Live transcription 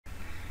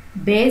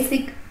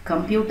Basic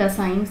Computer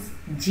Science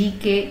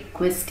GK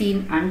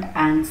question and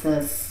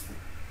answers.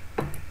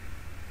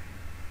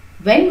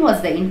 When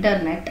was the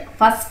internet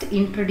first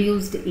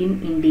introduced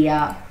in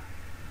India?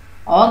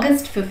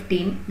 August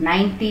 15,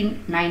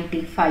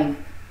 1995.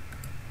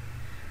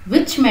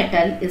 Which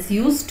metal is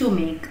used to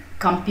make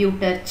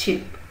computer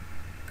chip?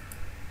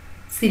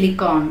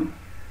 Silicon.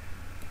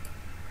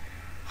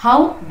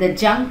 How the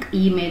junk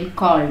email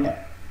called?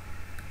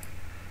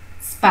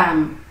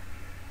 Spam.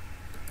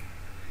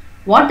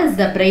 What is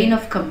the brain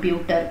of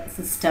computer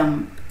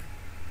system?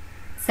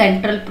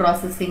 Central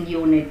processing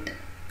unit.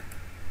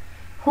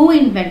 Who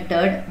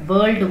invented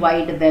World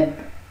Wide Web?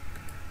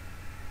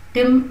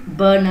 Tim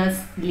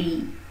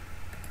Berners-Lee.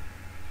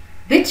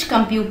 Which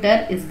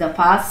computer is the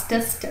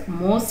fastest,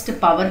 most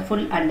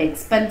powerful and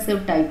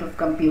expensive type of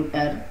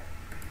computer?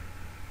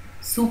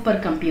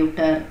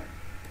 Supercomputer.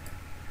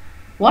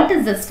 What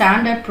is the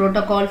standard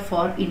protocol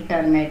for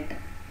internet?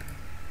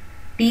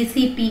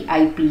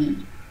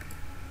 TCP/IP.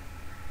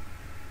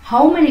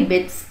 How many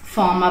bits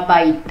form a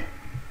byte?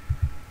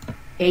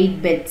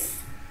 8 bits.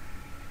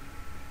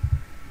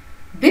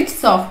 Which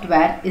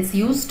software is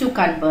used to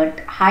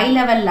convert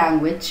high-level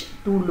language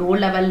to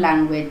low-level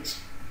language?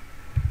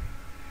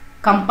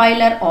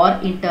 Compiler or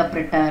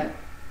interpreter?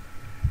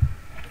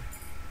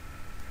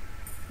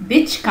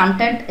 Which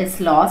content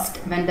is lost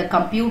when the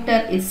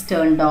computer is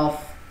turned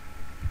off?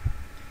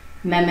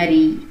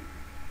 Memory.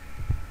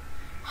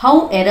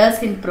 How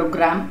errors in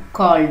program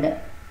called?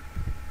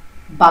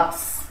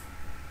 Bugs.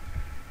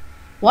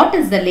 What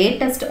is the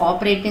latest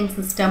operating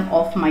system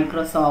of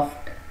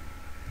Microsoft?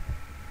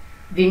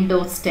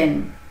 Windows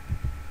 10.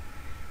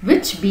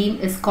 Which beam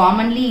is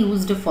commonly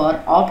used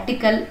for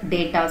optical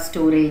data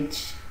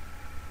storage?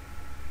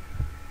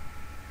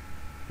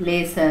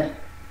 Laser.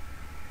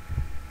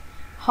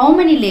 How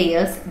many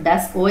layers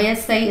does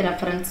OSI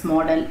reference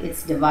model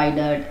is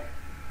divided?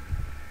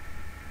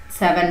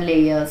 7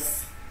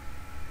 layers.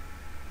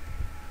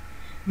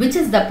 Which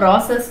is the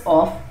process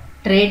of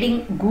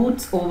trading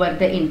goods over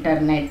the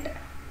internet?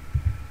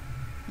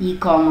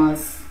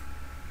 E-commerce.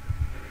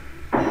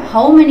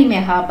 How many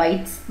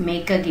megabytes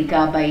make a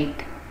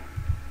gigabyte?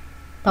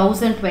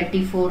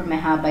 1024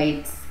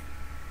 megabytes.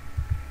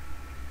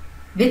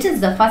 Which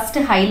is the first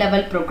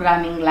high-level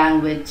programming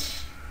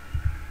language?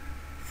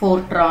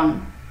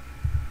 Fortran.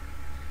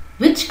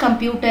 Which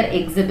computer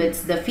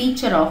exhibits the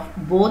feature of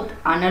both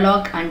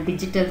analog and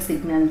digital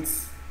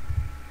signals?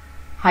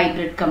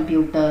 Hybrid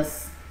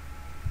computers.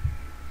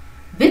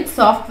 Which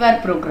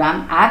software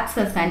program acts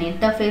as an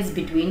interface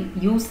between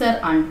user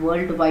and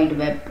World Wide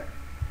Web?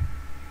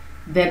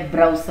 Web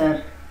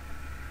browser.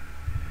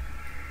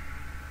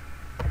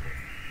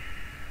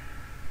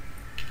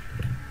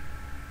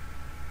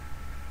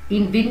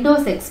 In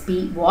Windows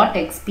XP, what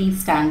XP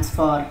stands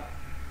for?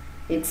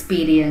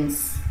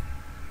 Experience.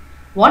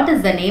 What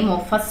is the name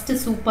of first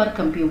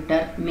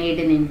supercomputer made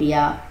in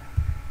India?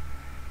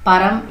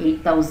 Param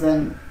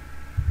 8000.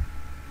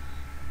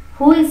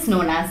 Who is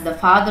known as the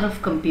father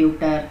of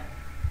computer?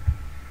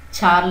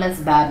 Charles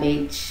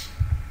Babbage.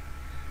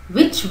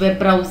 Which web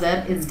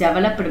browser is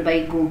developed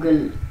by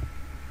Google?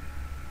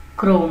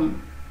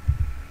 Chrome.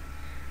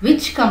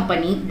 Which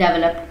company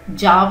developed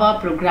Java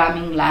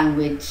programming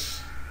language?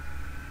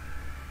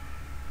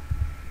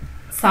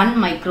 Sun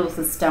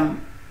Microsystem.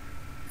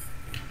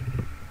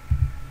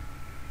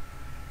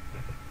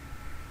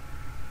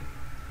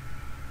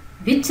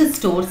 Which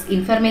stores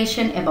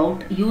information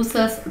about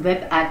users'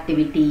 web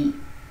activity?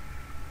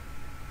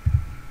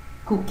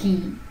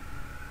 Cookie.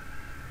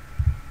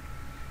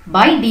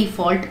 By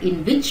default,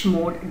 in which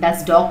mode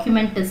does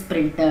document is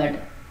printed?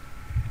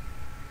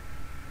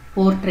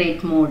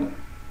 Portrait mode.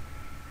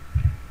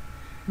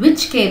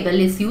 Which cable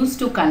is used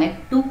to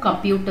connect two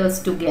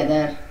computers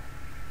together?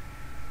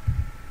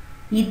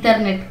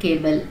 Ethernet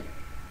cable.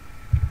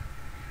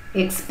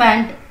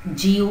 Expand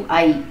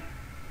GUI.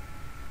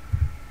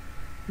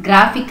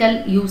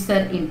 Graphical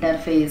user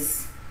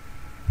interface.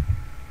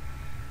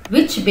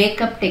 Which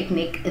backup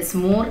technique is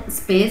more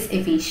space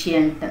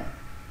efficient?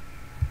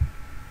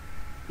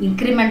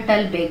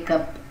 Incremental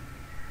backup.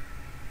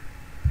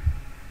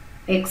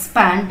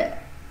 Expand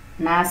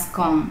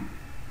NASCOM.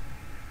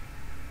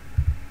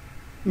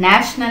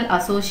 National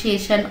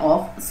Association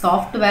of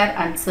Software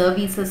and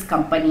Services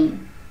Company.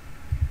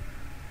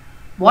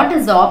 What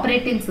is the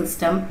operating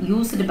system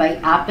used by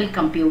Apple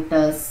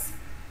computers?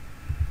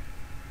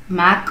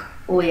 Mac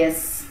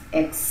OS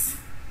X.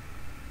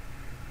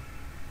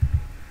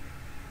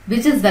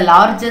 Which is the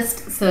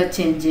largest search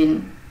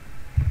engine?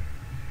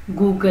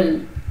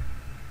 Google.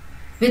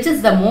 Which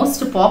is the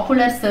most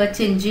popular search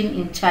engine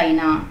in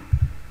China?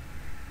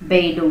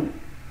 Baidu.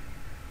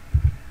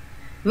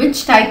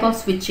 Which type of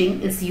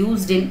switching is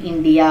used in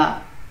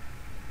India?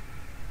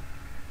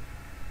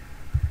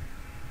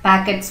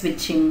 Packet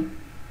switching.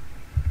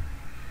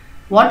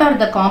 What are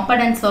the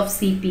components of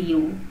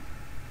CPU?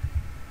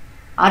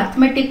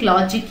 Arithmetic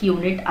logic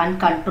unit and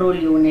control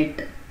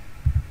unit.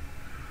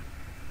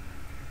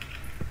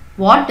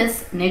 What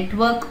is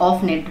network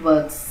of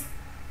networks?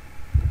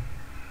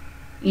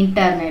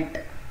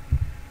 Internet.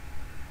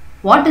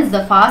 What is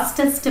the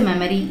fastest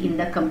memory in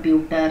the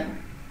computer?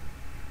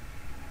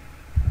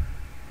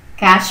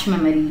 Cache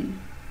memory.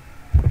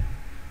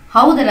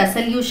 How the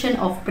resolution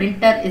of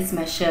printer is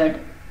measured?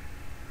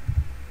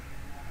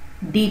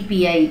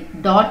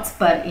 DPI, dots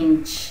per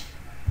inch.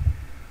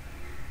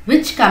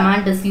 Which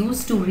command is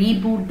used to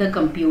reboot the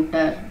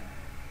computer?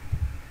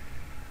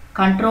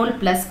 Control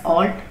plus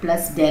Alt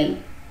plus Del.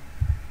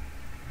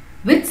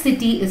 Which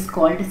city is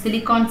called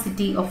Silicon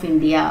City of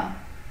India?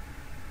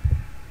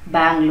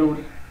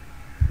 Bangalore.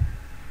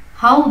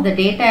 How the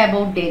data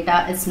about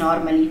data is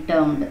normally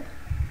termed?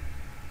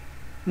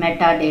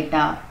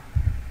 Metadata.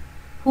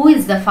 Who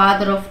is the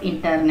father of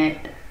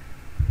internet?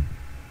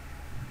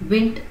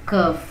 Vint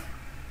Cerf.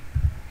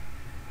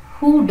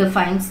 Who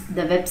defines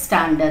the web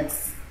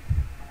standards?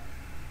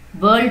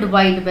 World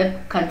Wide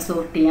Web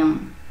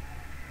Consortium.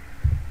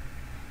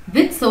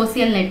 Which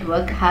social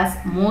network has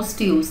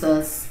most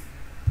users?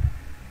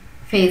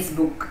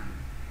 Facebook.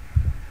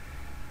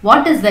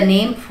 What is the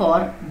name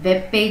for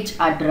web page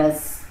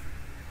address?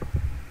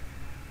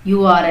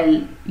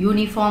 URL,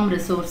 Uniform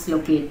Resource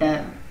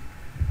Locator.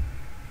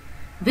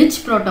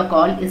 Which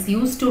protocol is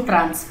used to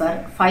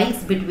transfer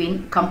files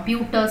between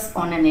computers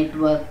on a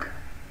network?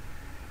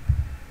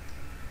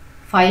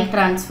 File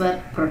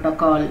Transfer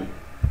Protocol.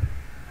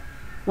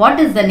 What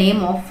is the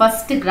name of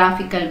first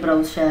graphical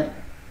browser?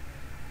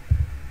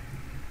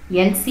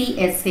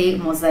 NCSA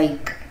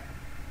Mosaic.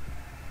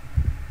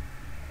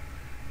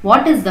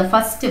 What is the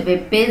first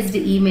web-based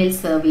email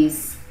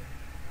service?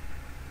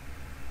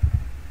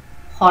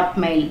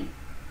 Hotmail.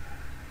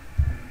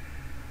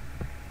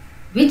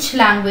 Which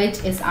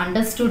language is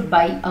understood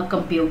by a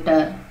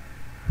computer?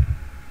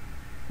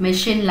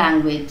 Machine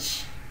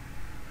language.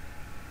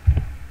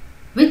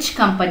 Which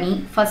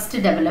company first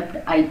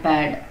developed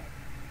iPad?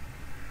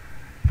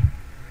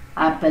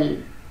 Apple.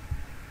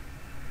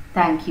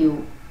 Thank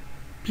you.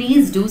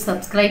 Please do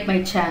subscribe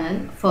my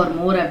channel for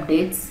more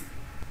updates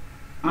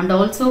and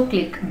also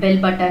click bell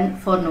button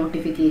for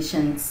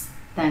notifications.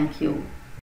 Thank you.